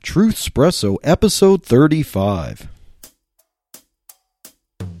Truthspresso, episode 35.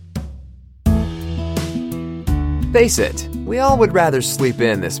 Face it, we all would rather sleep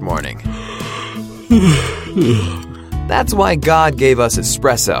in this morning. That's why God gave us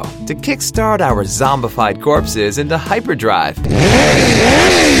espresso, to kickstart our zombified corpses into hyperdrive.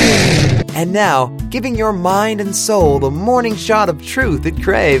 And now, giving your mind and soul the morning shot of truth it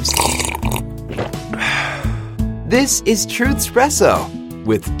craves. This is Truthspresso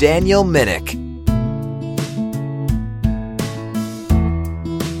with Daniel Minnick.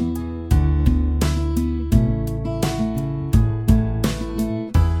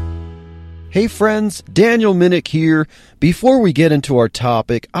 Hey friends, Daniel Minnick here. Before we get into our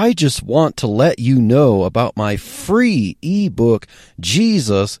topic, I just want to let you know about my free ebook,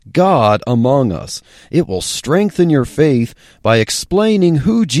 Jesus, God Among Us. It will strengthen your faith by explaining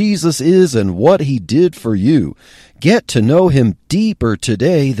who Jesus is and what he did for you. Get to know him deeper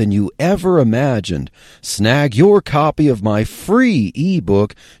today than you ever imagined. Snag your copy of my free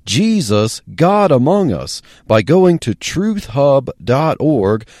ebook, Jesus, God Among Us, by going to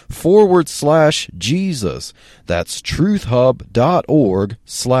truthhub.org/Jesus. That's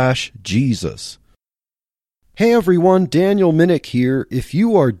truthhub.org/Jesus. Hey everyone, Daniel Minnick here. If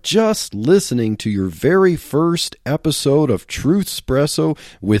you are just listening to your very first episode of Truthspresso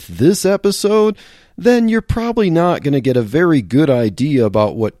with this episode, then you're probably not going to get a very good idea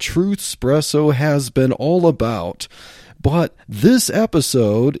about what Truthspresso has been all about. But this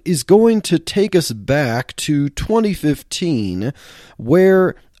episode is going to take us back to 2015,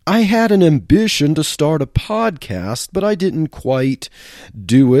 where I had an ambition to start a podcast, but I didn't quite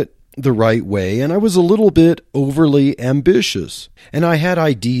do it the right way, and I was a little bit overly ambitious. And I had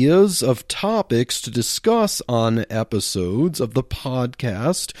ideas of topics to discuss on episodes of the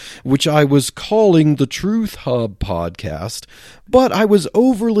podcast, which I was calling the Truth Hub podcast, but I was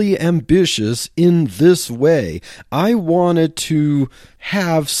overly ambitious in this way. I wanted to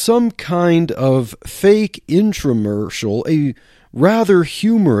have some kind of fake intramercial, a rather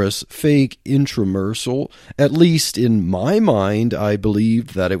humorous fake intramercial. At least in my mind, I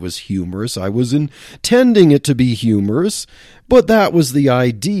believed that it was humorous. I was intending it to be humorous, but that was the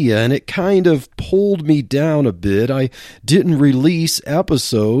idea, and it kind of pulled me down a bit. I didn't release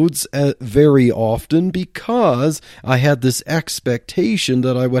episodes very often because I had this expectation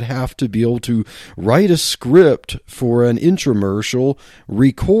that I would have to be able to write a script for an intramercial,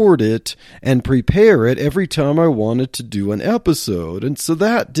 record it, and prepare it every time I wanted to do an episode. And so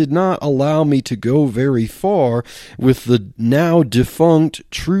that did not allow me to go very far with the now defunct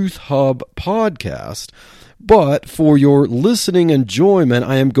Truth Hub podcast. But for your listening enjoyment,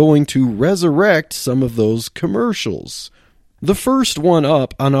 I am going to resurrect some of those commercials. The first one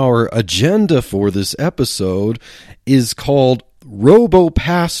up on our agenda for this episode is called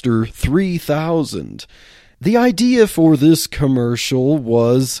RoboPastor 3000. The idea for this commercial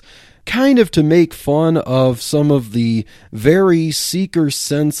was kind of to make fun of some of the very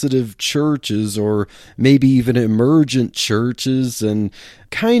seeker-sensitive churches, or maybe even emergent churches, and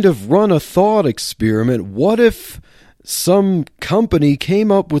kind of run a thought experiment. What if some company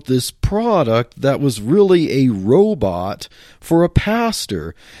came up with this product that was really a robot for a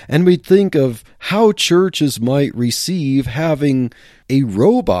pastor? And we'd think of how churches might receive having a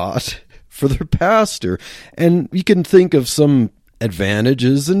robot for their pastor. And you can think of some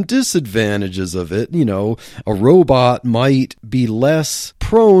advantages and disadvantages of it. You know, a robot might be less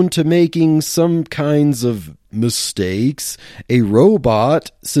prone to making some kinds of mistakes. A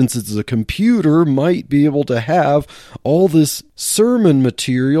robot, since it's a computer, might be able to have all this sermon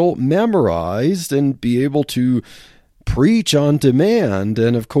material memorized and be able to preach on demand.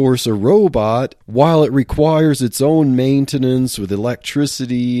 And of course, a robot, while it requires its own maintenance with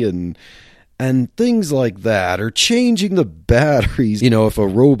electricity and things like that, or changing the batteries. You know, if a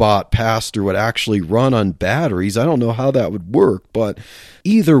robot pastor would actually run on batteries, I don't know how that would work, but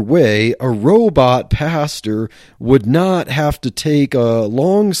either way, a robot pastor would not have to take a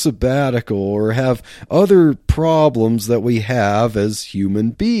long sabbatical or have other problems that we have as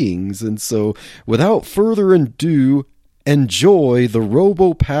human beings. And so, without further ado, enjoy the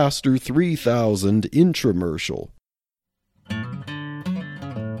RoboPastor 3000 intramercial.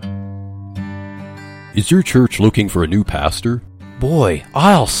 Is your church looking for a new pastor? Boy,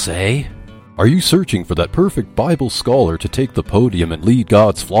 I'll say. Are you searching for that perfect Bible scholar to take the podium and lead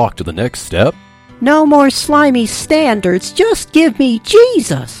God's flock to the next step? No more slimy standards, just give me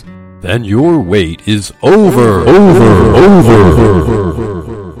Jesus. Then your wait is over.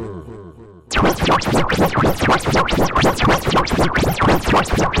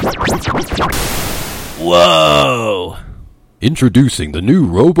 Whoa! Introducing the new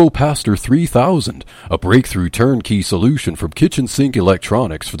RoboPastor 3000, a breakthrough turnkey solution from kitchen sink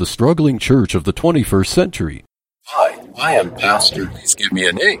electronics for the struggling church of the 21st century. Hi, I am Pastor. Please give me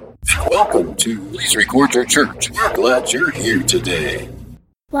a name. Welcome to Please Record Your Church. We're glad you're here today.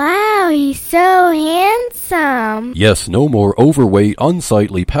 Wow, he's so handsome. Yes, no more overweight,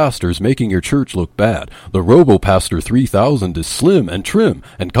 unsightly pastors making your church look bad. The RoboPastor 3000 is slim and trim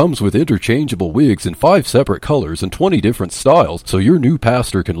and comes with interchangeable wigs in 5 separate colors and 20 different styles, so your new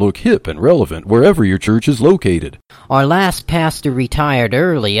pastor can look hip and relevant wherever your church is located. Our last pastor retired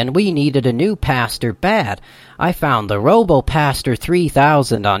early and we needed a new pastor bad. I found the RoboPastor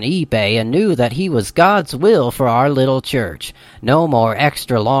 3000 on eBay and knew that he was God's will for our little church. No more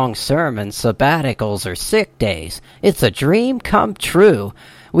extra long sermons, sabbaticals, or sick days. It's a dream come true.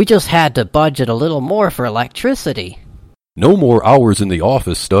 We just had to budget a little more for electricity. No more hours in the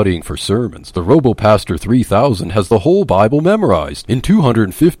office studying for sermons. The RoboPastor 3000 has the whole Bible memorized in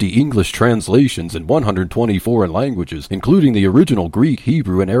 250 English translations and 120 foreign languages, including the original Greek,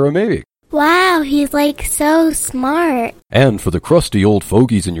 Hebrew, and Aramaic. Wow, he's like so smart. And for the crusty old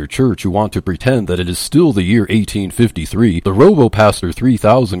fogies in your church who want to pretend that it is still the year 1853, the RoboPastor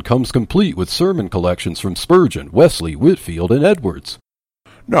 3000 comes complete with sermon collections from Spurgeon, Wesley, Whitfield, and Edwards.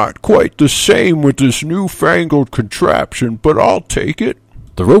 Not quite the same with this newfangled contraption, but I'll take it.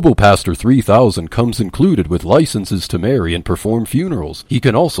 The RoboPastor 3000 comes included with licenses to marry and perform funerals. He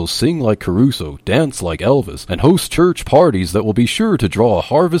can also sing like Caruso, dance like Elvis, and host church parties that will be sure to draw a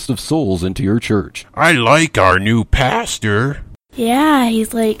harvest of souls into your church. I like our new pastor. Yeah,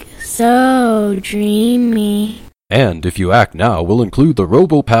 he's like so dreamy. And if you act now, we'll include the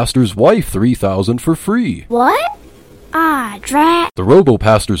RoboPastor's Wife 3000 for free. What? Ah, drat. The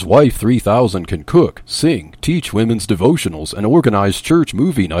RoboPastor's Wife 3000 can cook, sing, teach women's devotionals, and organize church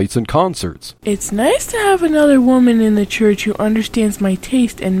movie nights and concerts. It's nice to have another woman in the church who understands my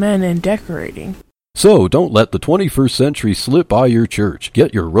taste in men and decorating. So don't let the 21st century slip by your church.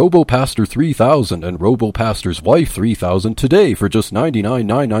 Get your RoboPastor 3000 and RoboPastor's Wife 3000 today for just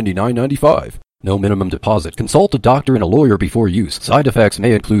 $99,999.95. No minimum deposit. Consult a doctor and a lawyer before use. Side effects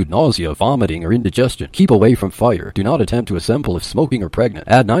may include nausea, vomiting, or indigestion. Keep away from fire. Do not attempt to assemble if smoking or pregnant.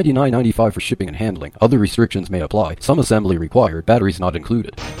 Add $99.95 for shipping and handling. Other restrictions may apply. Some assembly required. Batteries not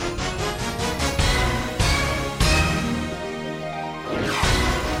included.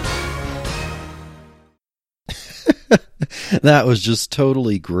 That was just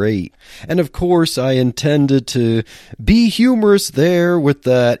totally great. And of course, I intended to be humorous there with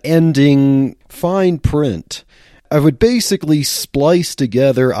that ending fine print. I would basically splice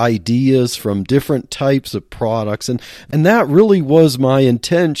together ideas from different types of products, and that really was my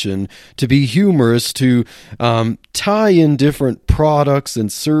intention, to be humorous, to tie in different products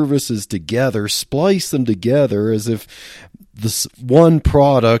and services together, splice them together as if this one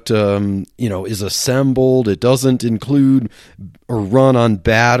product, is assembled. It doesn't include or run on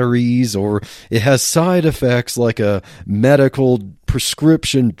batteries, or it has side effects like a medical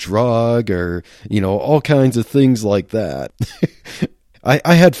prescription drug, or, all kinds of things like that.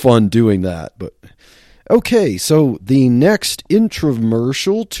 I had fun doing that, but okay. So the next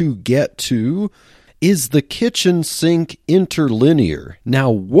infomercial to get to is the kitchen sink interlinear. Now,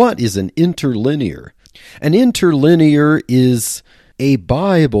 what is an interlinear? An interlinear is a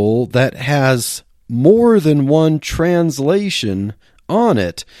Bible that has more than one translation on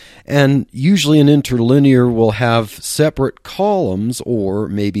it, and usually an interlinear will have separate columns, or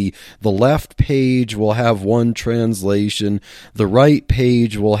maybe the left page will have one translation, the right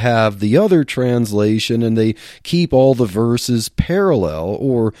page will have the other translation, and they keep all the verses parallel,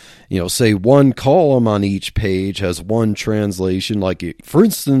 or say one column on each page has one translation. Like, for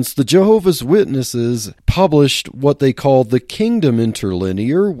instance, the Jehovah's Witnesses published what they called the Kingdom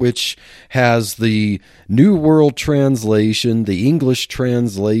Interlinear, which has the New World Translation, the English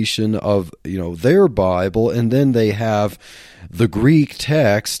translation of their Bible, and then they have the Greek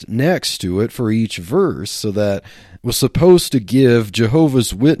text next to it for each verse, so that was supposed to give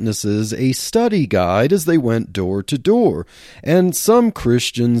Jehovah's Witnesses a study guide as they went door to door. And some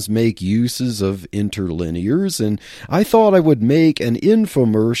Christians make uses of interlinears, and I thought I would make an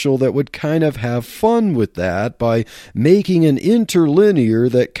infomercial that would kind of have fun with that by making an interlinear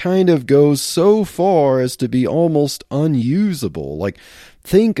that kind of goes so far as to be almost unusable. Like,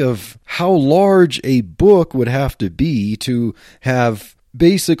 think of how large a book would have to be to have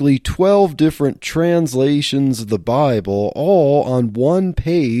basically 12 different translations of the Bible, all on one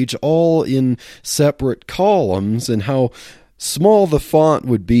page, all in separate columns, and how small the font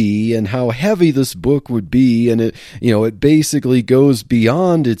would be and how heavy this book would be, and it basically goes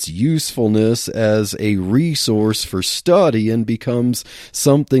beyond its usefulness as a resource for study and becomes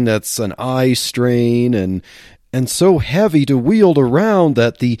something that's an eye strain and so heavy to wield around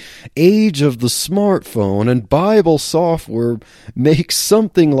that the age of the smartphone and Bible software makes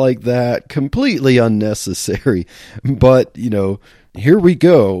something like that completely unnecessary. But, here we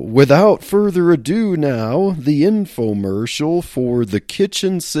go. Without further ado now, the infomercial for the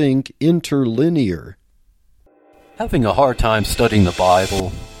kitchen sink interlinear. Having a hard time studying the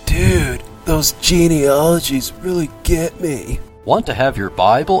Bible? Dude, those genealogies really get me. Want to have your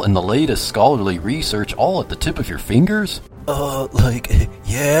Bible and the latest scholarly research all at the tip of your fingers?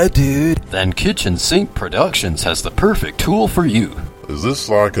 Yeah, dude. Then Kitchen Sink Productions has the perfect tool for you. Is this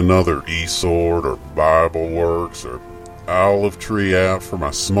like another eSword or BibleWorks or Olive Tree app for my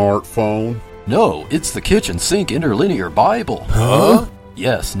smartphone? No, it's the Kitchen Sink Interlinear Bible. Huh?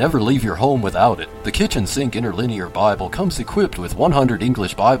 Yes, never leave your home without it. The Kitchen Sink Interlinear Bible comes equipped with 100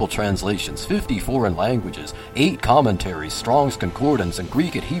 English Bible translations, 50 foreign languages, 8 commentaries, Strong's Concordance, and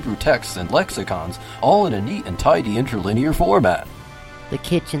Greek and Hebrew texts and lexicons, all in a neat and tidy interlinear format. The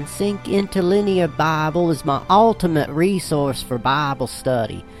Kitchen Sink Interlinear Bible is my ultimate resource for Bible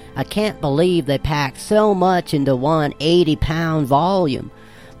study. I can't believe they packed so much into one 80-pound volume.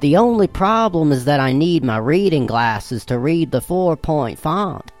 The only problem is that I need my reading glasses to read the 4-point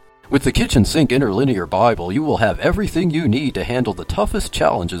font. With the Kitchen Sink Interlinear Bible, you will have everything you need to handle the toughest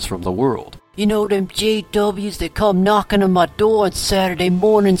challenges from the world. You know them JWs that come knocking on my door on Saturday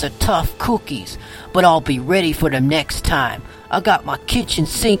mornings are tough cookies, but I'll be ready for them next time. I got my Kitchen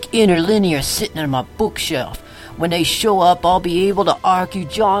Sink Interlinear sitting on my bookshelf. When they show up, I'll be able to argue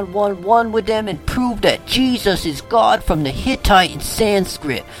John 1:1 with them and prove that Jesus is God from the Hittite and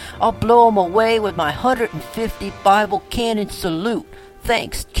Sanskrit. I'll blow them away with my 150 Bible canon salute.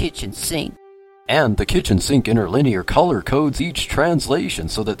 Thanks, Kitchen Sink. And the Kitchen Sink Interlinear color codes each translation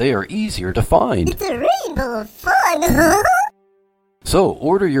so that they are easier to find. It's a rainbow of fun, huh? So,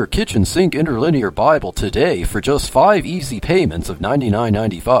 order your Kitchen Sink Interlinear Bible today for just 5 easy payments of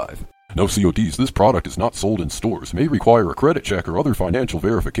 $99.95. No CODs. This product is not sold in stores. May require a credit check or other financial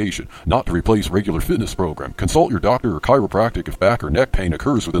verification. Not to replace regular fitness program. Consult your doctor or chiropractic if back or neck pain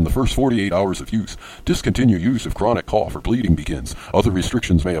occurs within the first 48 hours of use. Discontinue use if chronic cough or bleeding begins. Other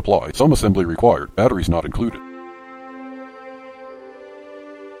restrictions may apply. Some assembly required. Batteries not included.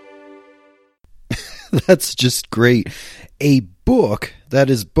 That's just great. A book that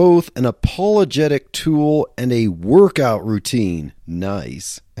is both an apologetic tool and a workout routine.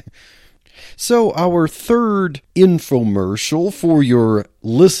 Nice. So our third infomercial for your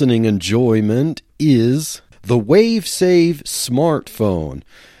listening enjoyment is the WaveSave smartphone.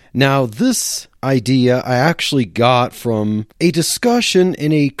 Now, this idea I actually got from a discussion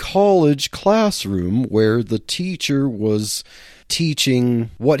in a college classroom where the teacher was teaching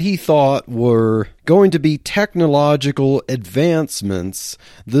what he thought were going to be technological advancements.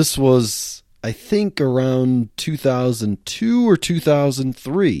 This was, I think, around 2002 or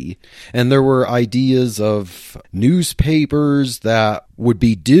 2003, and there were ideas of newspapers that would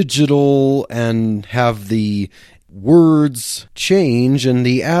be digital and have the words change and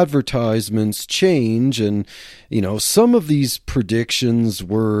the advertisements change, and some of these predictions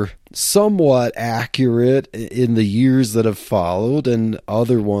were somewhat accurate in the years that have followed, and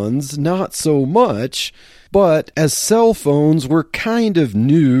other ones not so much. But as cell phones were kind of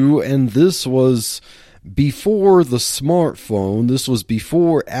new, and this was before the smartphone, this was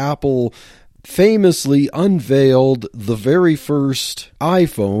before Apple famously unveiled the very first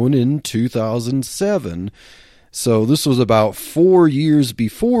iPhone in 2007. So this was about 4 years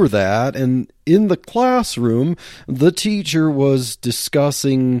before that, and in the classroom, the teacher was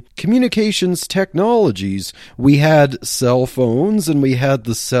discussing communications technologies. We had cell phones, and we had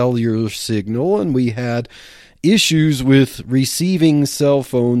the cellular signal, and we had issues with receiving cell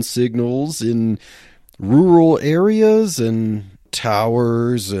phone signals in rural areas and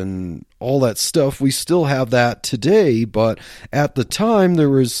towers and all that stuff. We still have that today, but at the time there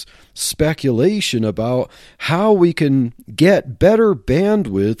was speculation about how we can get better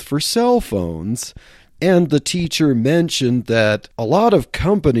bandwidth for cell phones. And the teacher mentioned that a lot of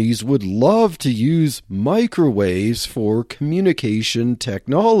companies would love to use microwaves for communication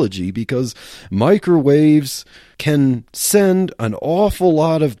technology because microwaves can send an awful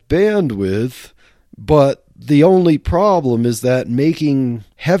lot of bandwidth, but The only problem is that making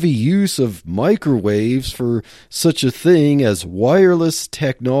heavy use of microwaves for such a thing as wireless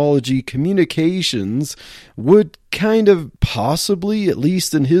technology communications would kind of possibly, at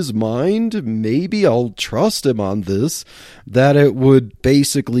least in his mind, maybe I'll trust him on this, that it would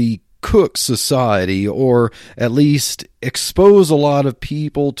basically cook society, or at least expose a lot of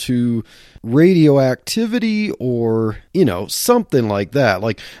people to radioactivity, or, something like that.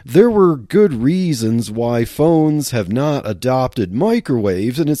 Like, there were good reasons why phones have not adopted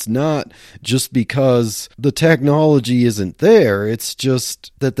microwaves, and it's not just because the technology isn't there, it's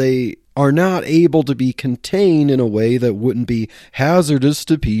just that they are not able to be contained in a way that wouldn't be hazardous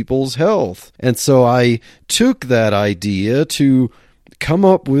to people's health. And so I took that idea to come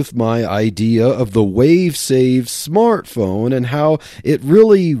up with my idea of the WaveSave smartphone and how it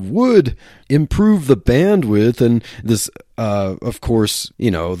really would improve the bandwidth. And this, of course,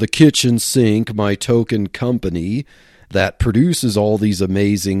 the kitchen sink, my token company that produces all these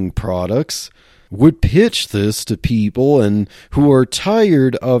amazing products, would pitch this to people and who are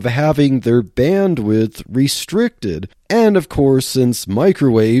tired of having their bandwidth restricted. And of course, since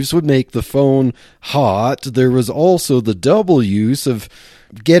microwaves would make the phone hot, there was also the double use of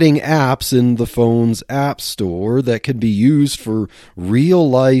getting apps in the phone's app store that can be used for real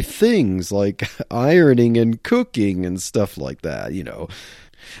life things like ironing and cooking and stuff like that,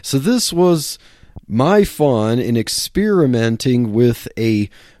 So this was my fun in experimenting with a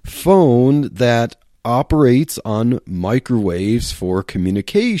phone that operates on microwaves for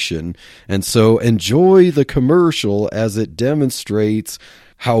communication. And so enjoy the commercial as it demonstrates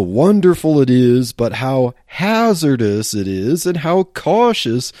how wonderful it is, but how hazardous it is, and how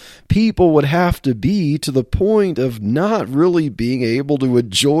cautious people would have to be to the point of not really being able to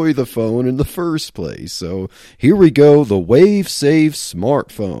enjoy the phone in the first place. So here we go, the WaveSave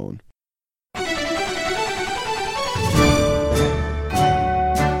smartphone.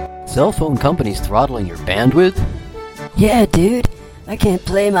 Cell phone companies throttling your bandwidth? Yeah, dude. I can't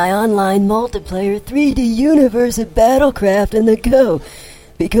play my online multiplayer 3D universe of Battlecraft in the Go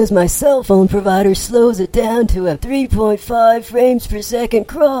because my cell phone provider slows it down to a 3.5 frames per second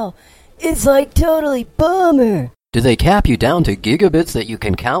crawl. It's like totally bummer. Do they cap you down to gigabits that you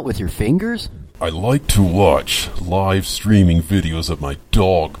can count with your fingers? I like to watch live streaming videos of my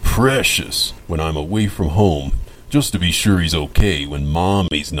dog, Precious, when I'm away from home, just to be sure he's okay when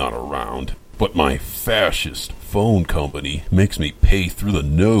Mommy's not around. But my fascist phone company makes me pay through the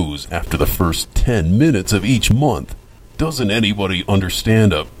nose after the first 10 minutes of each month. Doesn't anybody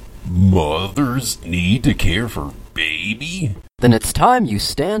understand a mother's need to care for baby? Then it's time you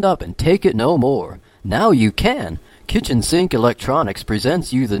stand up and take it no more. Now you can. Kitchen Sink Electronics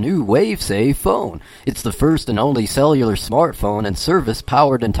presents you the new WaveSave phone. It's the first and only cellular smartphone and service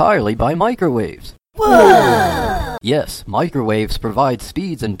powered entirely by microwaves. Whoa! Yes, microwaves provide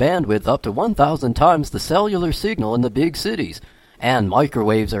speeds and bandwidth up to 1,000 times the cellular signal in the big cities. And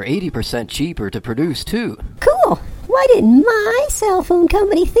microwaves are 80% cheaper to produce, too. Cool! Why didn't my cell phone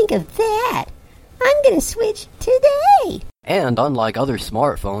company think of that? I'm gonna switch today! And unlike other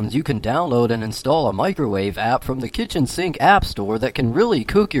smartphones, you can download and install a microwave app from the Kitchen Sink App Store that can really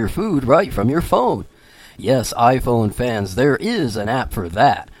cook your food right from your phone. Yes, iPhone fans, there is an app for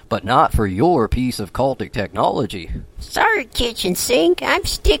that, but not for your piece of cultic technology. Sorry, Kitchen Sink, I'm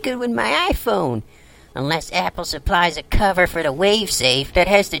sticking with my iPhone. Unless Apple supplies a cover for the WaveSafe that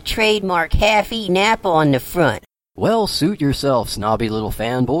has the trademark half-eaten apple on the front. Well, suit yourself, snobby little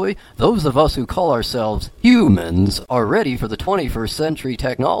fanboy. Those of us who call ourselves humans are ready for the 21st century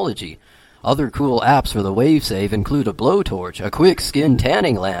technology. Other cool apps for the WaveSave include a blowtorch, a quick skin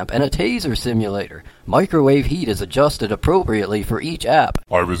tanning lamp, and a taser simulator. Microwave heat is adjusted appropriately for each app.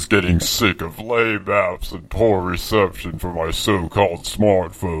 I was getting sick of lame apps and poor reception for my so-called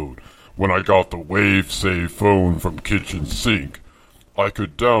smartphone. When I got the WaveSave phone from Kitchen Sink, I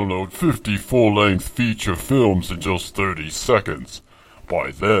could download 50 full-length feature films in just 30 seconds.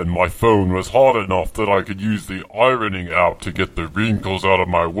 By then, my phone was hot enough that I could use the ironing app to get the wrinkles out of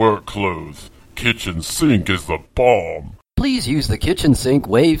my work clothes. Kitchen Sink is the bomb. Please use the Kitchen Sink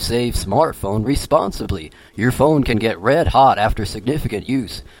WaveSave smartphone responsibly. Your phone can get red hot after significant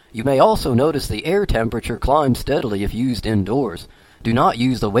use. You may also notice the air temperature climb steadily if used indoors. Do not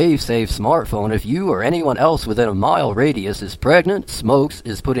use the WaveSave smartphone if you or anyone else within a mile radius is pregnant, smokes,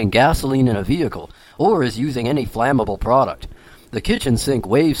 is putting gasoline in a vehicle, or is using any flammable product. The Kitchen Sink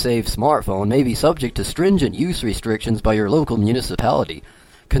WaveSave smartphone may be subject to stringent use restrictions by your local municipality.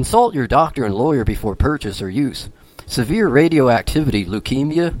 Consult your doctor and lawyer before purchase or use. Severe radioactivity,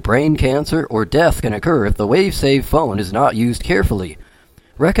 leukemia, brain cancer, or death can occur if the WaveSave phone is not used carefully.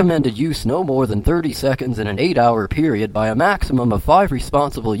 Recommended use no more than 30 seconds in an 8-hour period by a maximum of 5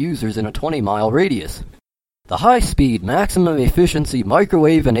 responsible users in a 20-mile radius. The high-speed, maximum-efficiency,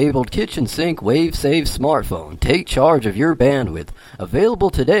 microwave-enabled kitchen sink WaveSave smartphone. Take charge of your bandwidth. Available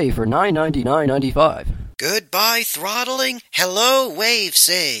today for $999.95. Goodbye throttling. Hello,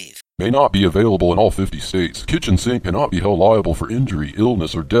 WaveSave. May not be available in all 50 states. Kitchen sink cannot be held liable for injury,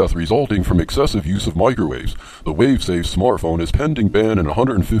 illness, or death resulting from excessive use of microwaves. The WaveSave smartphone is pending ban in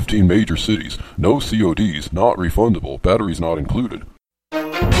 115 major cities. No CODs, not refundable, batteries not included.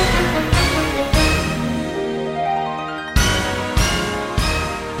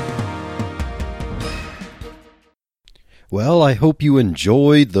 Well, I hope you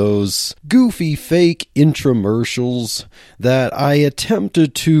enjoyed those goofy fake intramercials that I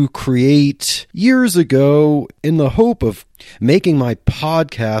attempted to create years ago in the hope of making my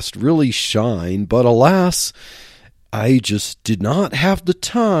podcast really shine, but alas, I just did not have the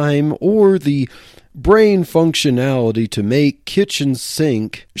time or the brain functionality to make Kitchen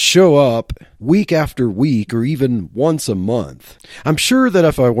Sink show up week after week or even once a month. I'm sure that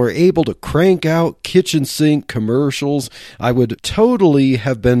if I were able to crank out Kitchen Sink commercials, I would totally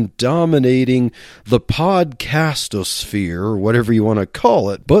have been dominating the podcastosphere, or whatever you want to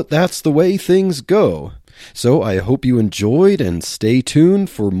call it, but that's the way things go. So I hope you enjoyed, and stay tuned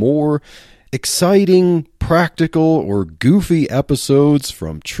for more exciting, practical, or goofy episodes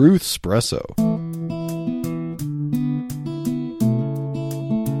from Truthspresso.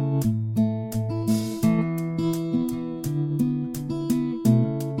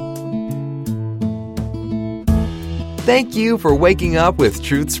 Thank you for waking up with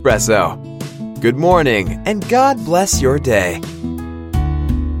Truthspresso. Good morning, and God bless your day.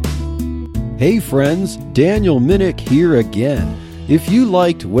 Hey friends, Daniel Minnick here again. If you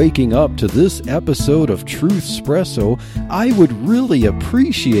liked waking up to this episode of Truthspresso, I would really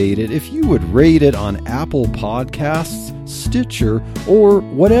appreciate it if you would rate it on Apple Podcasts, Stitcher, or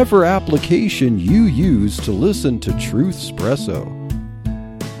whatever application you use to listen to Truthspresso.